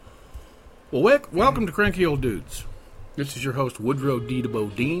Well, welcome to Cranky Old Dudes. This is your host, Woodrow D.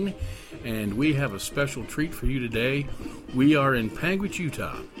 DeBodine, and we have a special treat for you today. We are in Panguitch,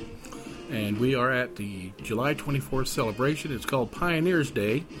 Utah, and we are at the July 24th celebration. It's called Pioneers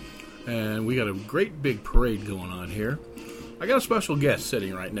Day, and we got a great big parade going on here. I got a special guest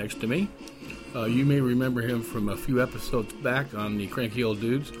sitting right next to me. You may remember him from a few episodes back on the Cranky Old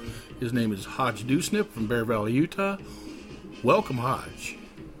Dudes. His name is Hodge Dewsnip from Bear Valley, Utah. Welcome, Hodge.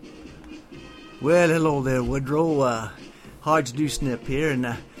 Well, hello there, Woodrow. Hodge Dewsnip here,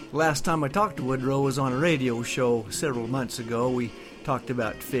 and last time I talked to Woodrow was on a radio show several months ago. We talked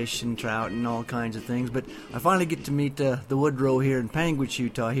about fish and trout and all kinds of things, but I finally get to meet the Woodrow here in Panguitch,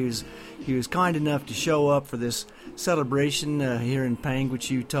 Utah. He was kind enough to show up for this celebration here in Panguitch,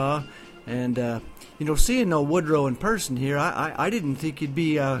 Utah, and seeing no Woodrow in person here, I didn't think he'd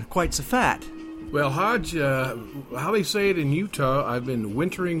be quite so fat. Well, Hodge, how they say it in Utah, I've been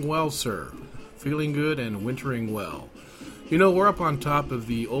wintering well, sir. Feeling good and wintering well. You know, we're up on top of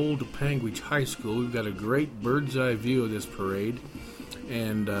the old Panguitch High School. We've got a great bird's eye view of this parade.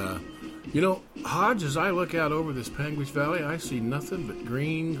 And, Hodge, as I look out over this Panguitch Valley, I see nothing but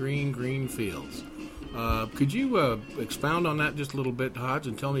green fields. Could you expound on that just a little bit, Hodge,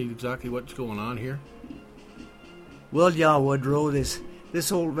 and tell me exactly what's going on here? Well, yeah, Woodrow, this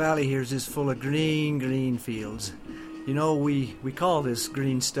whole valley here is just full of green fields. You know, we call this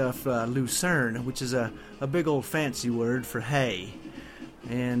green stuff lucerne, which is a big old fancy word for hay.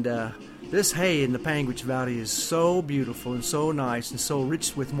 And this hay in the Panguitch Valley is so beautiful and so nice and so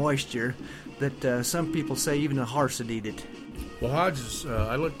rich with moisture that some people say even a horse would eat it. Well, Hodges,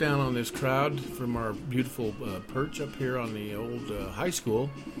 I look down on this crowd from our beautiful perch up here on the old high school.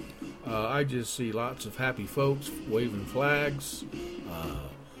 I just see lots of happy folks waving flags,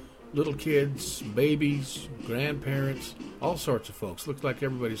 little kids, babies, grandparents, all sorts of folks. Looks like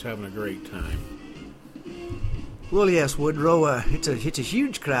everybody's having a great time. Well, yes, Woodrow, it's a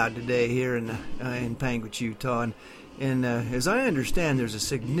huge crowd today here in Panguitch, Utah, and as I understand, there's a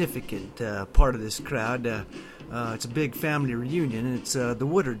significant part of this crowd. It's a big family reunion, and it's the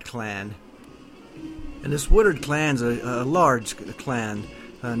Woodard clan. And this Woodard clan's a large clan.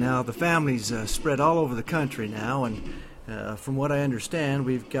 Now, the family's spread all over the country now, and from what I understand,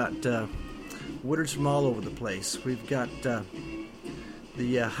 we've got Woodards from all over the place. We've got the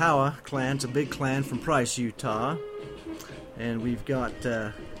Howa clan. It's a big clan from Price, Utah. And we've got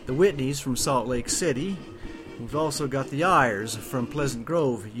the Whitneys from Salt Lake City. We've also got the Ayers from Pleasant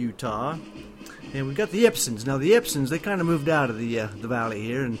Grove, Utah. And we've got the Ibsens. Now, the Ibsens, they kind of moved out of the valley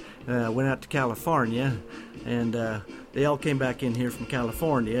here and went out to California. And they all came back in here from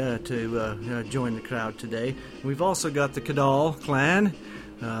California to join the crowd today. We've also got the Cadell clan.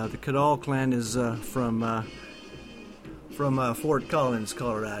 The Cadell clan is from Fort Collins,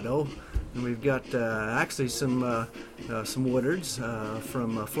 Colorado. And we've got actually some Woodards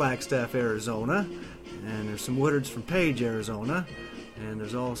from Flagstaff, Arizona. And there's some Woodards from Page, Arizona. And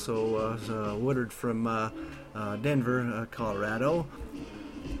there's also Woodard from Denver, Colorado.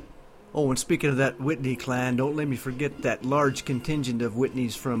 Oh, and speaking of that Whitney clan, don't let me forget that large contingent of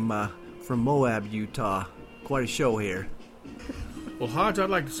Whitneys from Moab, Utah. Quite a show here. Well, Hodge, I'd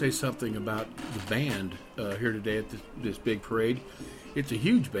like to say something about the band here today at this big parade. It's a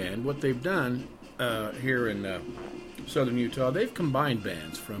huge band. What they've done here in southern Utah, they've combined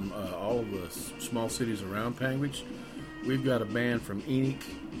bands from all of the small cities around Panguitch. We've got a band from Enoch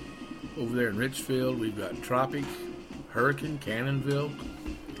over there in Richfield. We've got Tropic, Hurricane, Cannonville,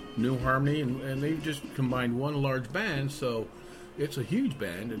 New Harmony, and they've just combined one large band, so it's a huge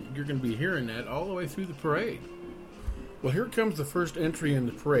band, and you're going to be hearing that all the way through the parade. Well, here comes the first entry in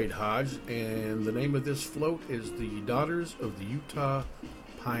the parade, Hodge, and the name of this float is the Daughters of the Utah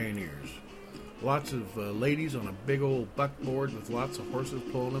Pioneers. Lots of ladies on a big old buckboard with lots of horses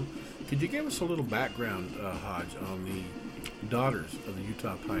pulling them. Could you give us a little background, Hodge, on the Daughters of the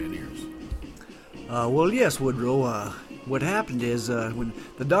Utah Pioneers? Well, yes, Woodrow. What happened is when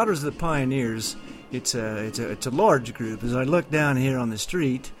the Daughters of the Pioneers, it's a large group. As I look down here on the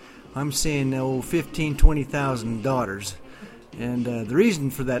street, I'm seeing 20,000 daughters, and the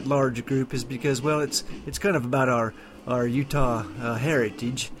reason for that large group is because, well, it's kind of about our Utah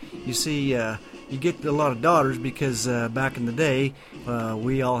heritage. You see, you get a lot of daughters because back in the day,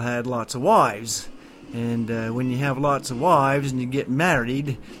 we all had lots of wives. And when you have lots of wives and you get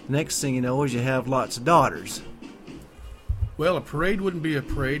married, the next thing you know is you have lots of daughters. Well, a parade wouldn't be a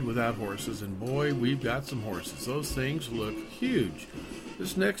parade without horses, and boy, we've got some horses. Those things look huge.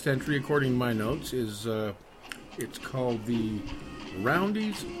 This next entry, according to my notes, is it's called the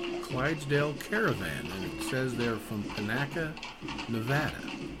Roundy's Clydesdale Caravan, and it says they're from Panaca, Nevada.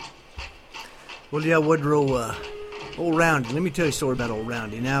 Well, yeah, Woodrow, old Roundy. Let me tell you a story about old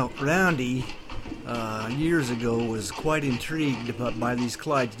Roundy. Now, Roundy, years ago, was quite intrigued by these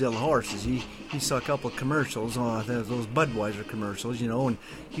Clydesdale horses. He saw a couple of commercials, those Budweiser commercials, and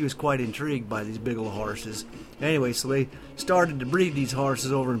he was quite intrigued by these big old horses. Anyway, so they started to breed these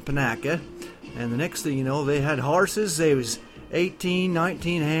horses over in Panaca, and the next thing you know, they had horses. They was 18,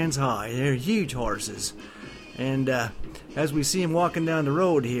 19 hands high. They're huge horses. And as we see them walking down the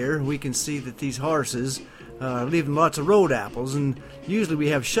road here, we can see that these horses leaving lots of road apples, and usually we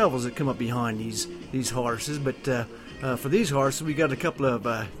have shovels that come up behind these horses, but for these horses we got a couple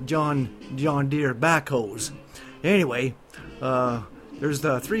of John Deere backhoes. Anyway, there's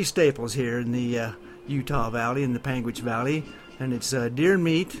the three staples here in the Utah Valley, in the Panguitch Valley, and it's deer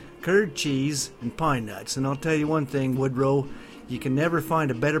meat, curd cheese, and pine nuts. And I'll tell you one thing, Woodrow, you can never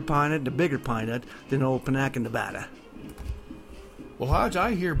find a better pine nut, a bigger pine nut, than old Panaca, Nevada. Well, Hodge,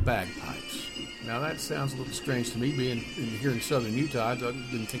 I hear bagpipes. Now, that sounds a little strange to me, being here in southern Utah. I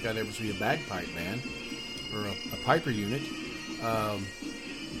didn't think I'd ever see a bagpipe band or a piper unit.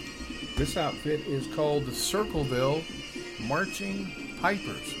 This outfit is called the Circleville Marching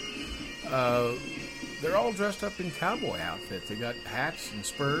Pipers. They're all dressed up in cowboy outfits. They got hats and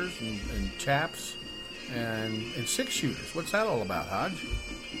spurs and chaps and six-shooters. What's that all about, Hodge?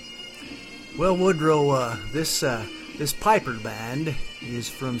 Well, Woodrow, this Piper Band is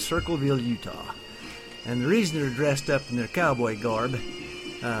from Circleville, Utah. And the reason they're dressed up in their cowboy garb,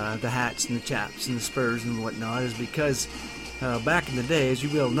 the hats and the chaps and the spurs and whatnot, is because back in the day, as you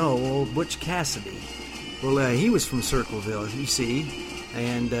well know, old Butch Cassidy, well, he was from Circleville, you see.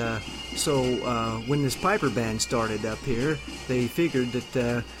 And so when this Piper Band started up here, they figured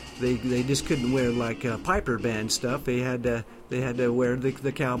that they just couldn't wear like Piper Band stuff. They had to wear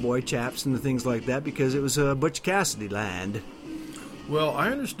the cowboy chaps and the things like that because it was Butch Cassidy land. Well, I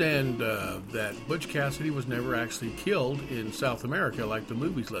understand that Butch Cassidy was never actually killed in South America like the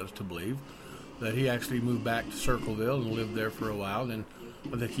movies led us to believe. That he actually moved back to Circleville and lived there for a while. And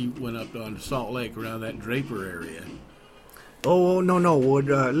I think he went up on Salt Lake around that Draper area. Oh, no, Wood.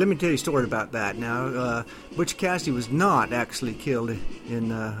 Let me tell you a story about that. Now, Butch Cassidy was not actually killed in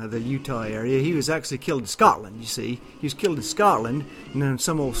the Utah area. He was actually killed in Scotland, you see. He was killed in Scotland, and then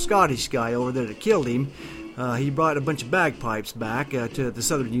some old Scottish guy over there that killed him, he brought a bunch of bagpipes back to the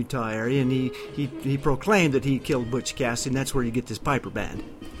southern Utah area, and he proclaimed that he killed Butch Cassidy, and that's where you get this Piper Band.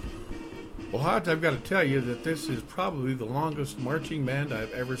 Well, Hodge, I've got to tell you that this is probably the longest marching band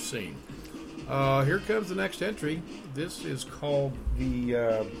I've ever seen. Here comes the next entry. This is called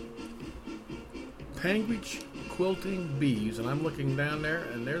the Panguitch Quilting Bees, and I'm looking down there,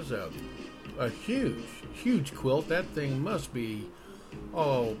 and there's a huge quilt. That thing must be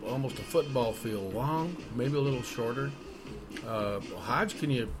almost a football field long, maybe a little shorter. Hodge, can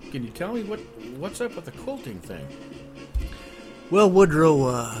you tell me what's up with the quilting thing? Well,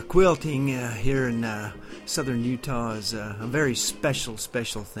 Woodrow, quilting here in southern Utah is a very special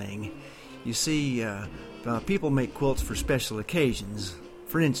thing. You see, people make quilts for special occasions.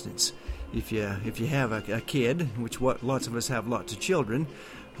 For instance, if you have a kid, which lots of us have lots of children,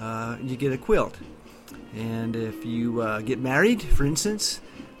 you get a quilt. And if you get married, for instance,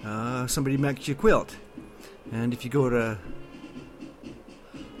 somebody makes you a quilt. And if you go to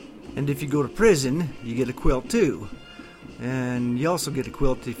prison, you get a quilt too. And you also get a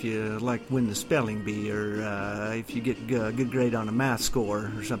quilt if you win the spelling bee, or if you get a good grade on a math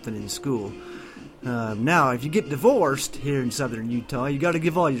score or something in school. Now, if you get divorced here in southern Utah, you got to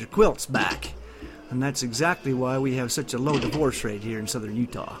give all your quilts back, and that's exactly why we have such a low divorce rate here in southern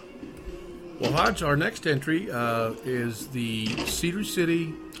Utah. Well, Hodge, our next entry is the Cedar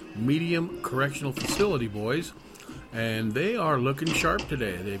City Medium Correctional Facility boys, and they are looking sharp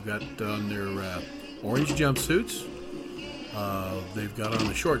today. They've got on their orange jumpsuits. They've got on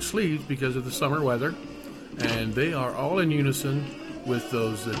the short sleeves because of the summer weather, and they are all in unison with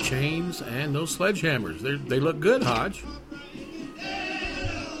those chains and those sledgehammers. They look good, Hodge.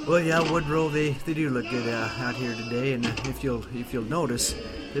 Well, yeah, Woodrow, they do look good out here today, and if you'll notice,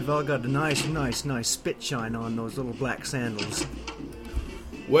 they've all got a nice spit shine on those little black sandals.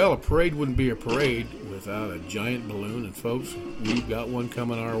 Well, a parade wouldn't be a parade without a giant balloon, and folks, we've got one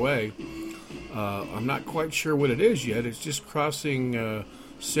coming our way. I'm not quite sure what it is yet. It's just crossing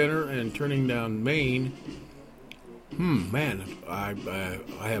Center and turning down Main. Man, I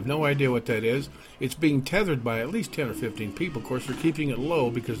have no idea what that is. It's being tethered by at least 10 or 15 people. Of course, they're keeping it low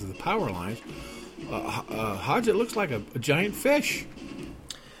because of the power lines. Hodge, it looks like a giant fish.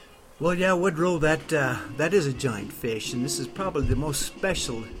 Well, yeah, Woodrow, that is a giant fish, and this is probably the most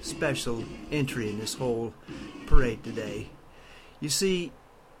special entry in this whole parade today. You see,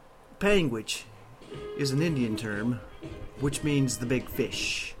 Panguitch is an Indian term which means the big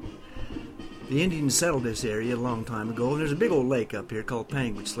fish. The Indians settled this area a long time ago, and there's a big old lake up here called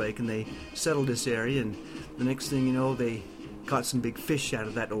Panguitch Lake, and they settled this area, and the next thing you know, they caught some big fish out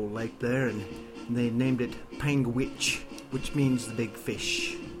of that old lake there, and they named it Panguitch, which means the big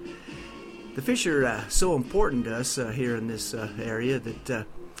fish. The fish are so important to us here in this area that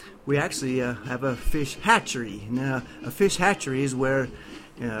we actually have a fish hatchery. Now, a fish hatchery is where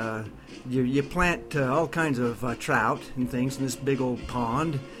you plant all kinds of trout and things in this big old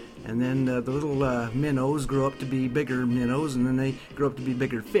pond, and then the little minnows grow up to be bigger minnows, and then they grow up to be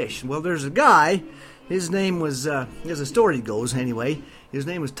bigger fish. Well, there's a guy, his name was, as the story goes anyway, his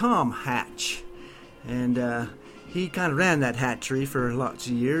name was Tom Hatch, and he kind of ran that hatchery for lots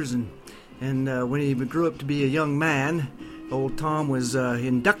of years, and when he grew up to be a young man, old Tom was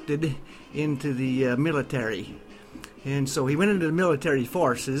inducted into the military. And so he went into the military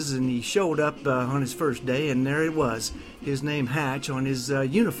forces, and he showed up on his first day, and there it was, his name Hatch on his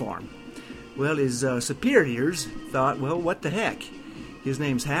uniform. Well, his superiors thought, well, what the heck? His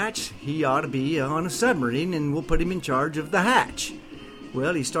name's Hatch, he ought to be on a submarine, and we'll put him in charge of the hatch.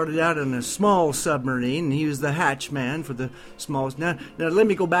 Well, he started out on a small submarine, and he was the hatch man for the smallest. Now let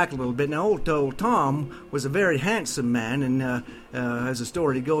me go back a little bit. Now, old Tom was a very handsome man, and as the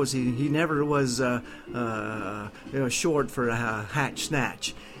story goes, he never was short for a hatch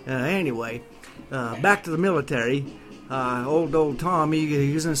snatch. Anyway, back to the military. Old Tom,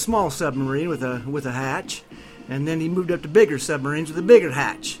 he was in a small submarine with a hatch, and then he moved up to bigger submarines with a bigger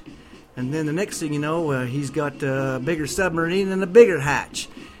hatch. And then the next thing you know, he's got a bigger submarine and a bigger hatch.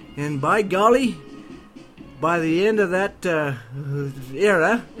 And by golly, by the end of that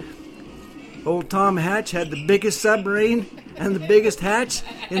era, old Tom Hatch had the biggest submarine and the biggest hatch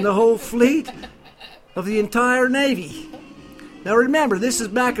in the whole fleet of the entire Navy. Now remember, this is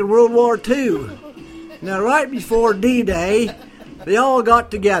back in World War II. Now right before D-Day, they all got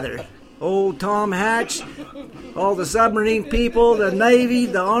together. Old Tom Hatch, all the submarine people, the Navy,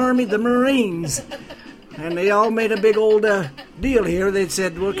 the Army, the Marines. And they all made a big old deal here. They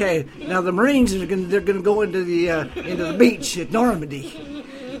said, okay, now the Marines they're going to go into the beach at Normandy.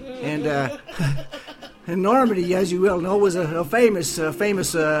 And Normandy, as you well know, was a famous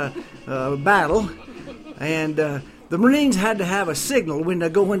battle. And the Marines had to have a signal when they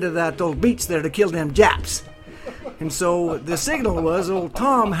go into that old beach there to kill them Japs. And so the signal was old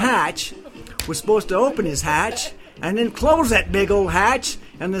Tom Hatch was supposed to open his hatch and then close that big old hatch,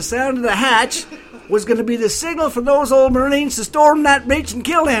 and the sound of the hatch was going to be the signal for those old Marines to storm that beach and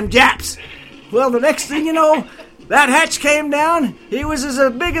kill them Japs. Well, the next thing you know, that hatch came down. He was as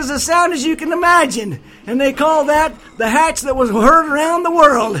big as the sound as you can imagine, and they called that the hatch that was heard around the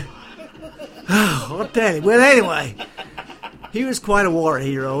world. I'll tell you. Well, anyway, he was quite a war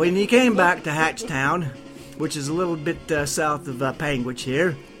hero, and he came back to Hatchtown, which is a little bit south of Panguitch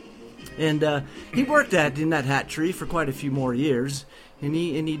here. And he worked in that hatchery for quite a few more years, and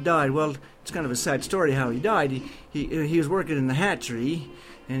he died. Well, it's kind of a sad story how he died. He was working in the hatchery,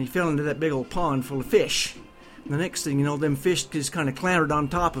 and he fell into that big old pond full of fish. And the next thing you know, them fish just kind of clambered on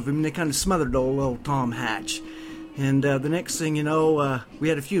top of him, and they kind of smothered old Tom Hatch. And the next thing you know, we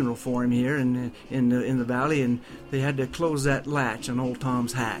had a funeral for him here in the valley, and they had to close that latch on old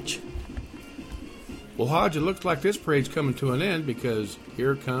Tom's hatch. Well, Hodge, it looks like this parade's coming to an end because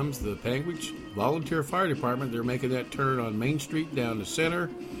here comes the Panguitch Volunteer Fire Department. They're making that turn on Main Street down to Center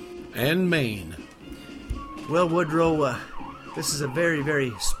and Main. Well, Woodrow, this is a very,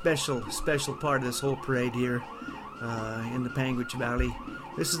 very special part of this whole parade here in the Panguitch Valley.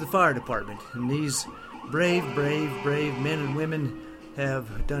 This is the fire department, and these brave men and women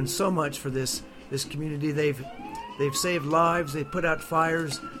have done so much for this community. They've saved lives. They've put out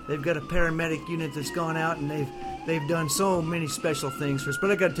fires. They've got a paramedic unit that's gone out, and they've done so many special things for us. But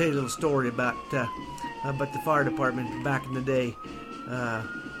I got to tell you a little story about the fire department back in the day.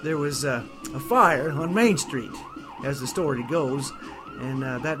 There was a fire on Main Street, as the story goes, and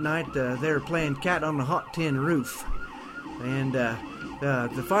that night they were playing cat on the hot tin roof, and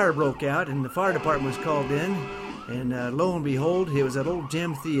the fire broke out, and the fire department was called in, and lo and behold, it was at old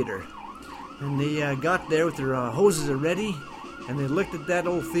Gem Theater. And they got there with their hoses ready, and they looked at that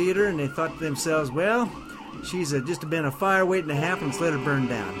old theater, and they thought to themselves, well, she's just been a fire waiting to happen, let's let her burn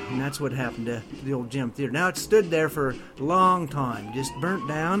down. And that's what happened to the old Gem Theater. Now, it stood there for a long time, just burnt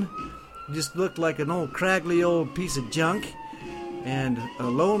down, just looked like an old craggly old piece of junk. And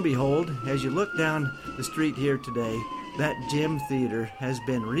lo and behold, as you look down the street here today, that Gem Theater has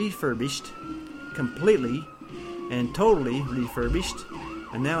been refurbished, completely and totally refurbished.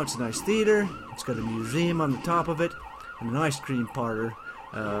 And now it's a nice theater, it's got a museum on the top of it, and an ice cream parlor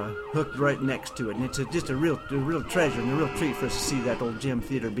hooked right next to it, and it's just a real treasure and a real treat for us to see that old gym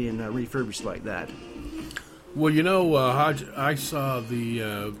theater being refurbished like that. Well, Hodge, I saw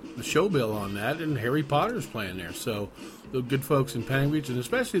the show bill on that, and Harry Potter's playing there. So the good folks in Panguitch, and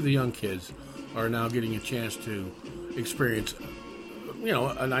especially the young kids, are now getting a chance to experience,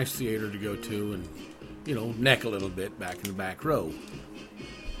 a nice theater to go to and, neck a little bit back in the back row.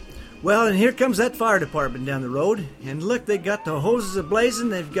 Well, and here comes that fire department down the road. And look, they got the hoses a-blazing.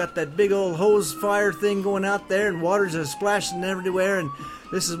 They've got that big old hose fire thing going out there, and water's splashing everywhere. And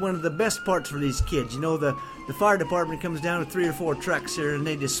this is one of the best parts for these kids. The fire department comes down with 3 or 4 trucks here, and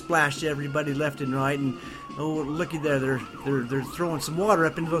they just splash everybody left and right. And oh, looky there, they're throwing some water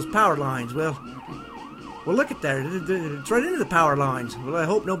up into those power lines. Well, look at that. It's right into the power lines. Well, I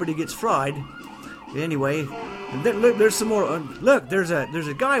hope nobody gets fried. Anyway, and then, look, there's some more. Look, there's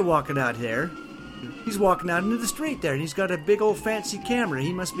a guy walking out here. He's walking out into the street there, and he's got a big old fancy camera.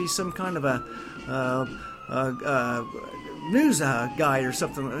 He must be some kind of a news guy or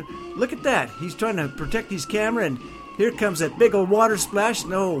something. Look at that. He's trying to protect his camera, and here comes that big old water splash.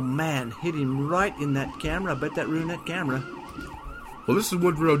 And oh man, hit him right in that camera. I bet that ruined that camera. Well, this is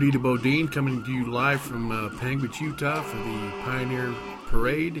Woodrow D. Bodine coming to you live from Panguitch, Utah for the Pioneer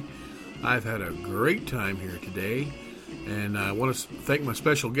Parade. I've had a great time here today, and I want to thank my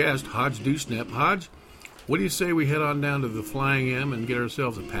special guest, Hodge Dewsnip. Hodge, what do you say we head on down to the Flying M and get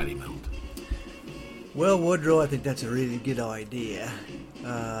ourselves a patty melt? Well, Woodrow, I think that's a really good idea.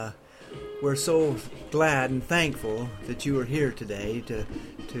 We're so glad and thankful that you are here today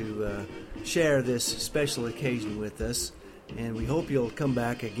to share this special occasion with us, and we hope you'll come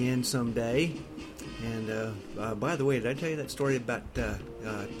back again someday. And by the way, did I tell you that story about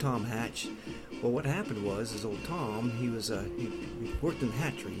Tom Hatch? Well, what happened was old Tom, he worked in the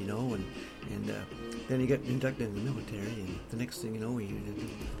hatchery, and then he got inducted in the military, and the next thing you know, he...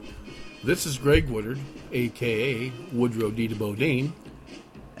 This is Greg Woodard, a.k.a. Woodrow D. Bodine.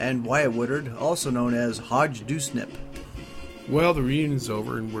 And Wyatt Woodard, also known as Hodge Dewsnip. Well, the reunion's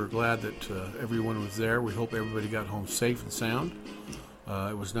over, and we're glad that everyone was there. We hope everybody got home safe and sound.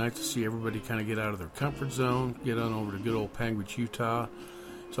 It was nice to see everybody kind of get out of their comfort zone, get on over to good old Panguitch, Utah.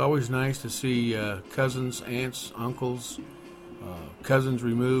 It's always nice to see cousins, aunts, uncles, cousins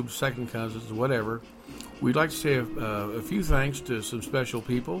removed, second cousins, whatever. We'd like to say a few thanks to some special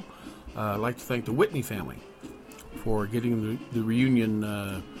people. I'd like to thank the Whitney family for getting the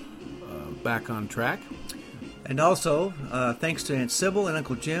reunion back on track. And also, thanks to Aunt Sybil and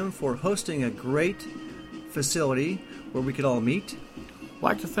Uncle Jim for hosting a great facility where we could all meet. I'd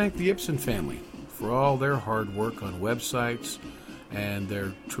like to thank the Ibsen family for all their hard work on websites and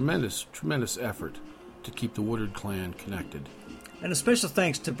their tremendous, tremendous effort to keep the Woodard clan connected. And a special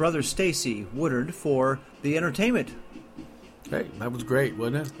thanks to Brother Stacy Woodard for the entertainment. Hey, that was great,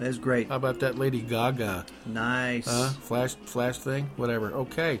 wasn't it? That was great. How about that Lady Gaga? Nice. Flash thing? Whatever.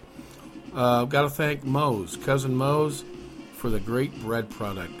 Okay. Got to thank Mose, Cousin Mose, for the great bread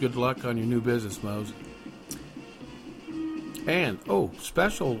product. Good luck on your new business, Mose. And,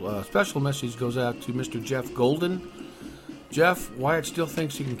 special message goes out to Mr. Jeff Golden. Jeff, Wyatt still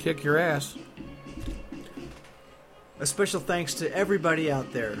thinks he can kick your ass. A special thanks to everybody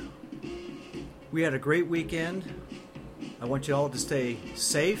out there. We had a great weekend. I want you all to stay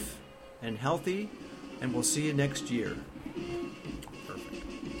safe and healthy, and we'll see you next year.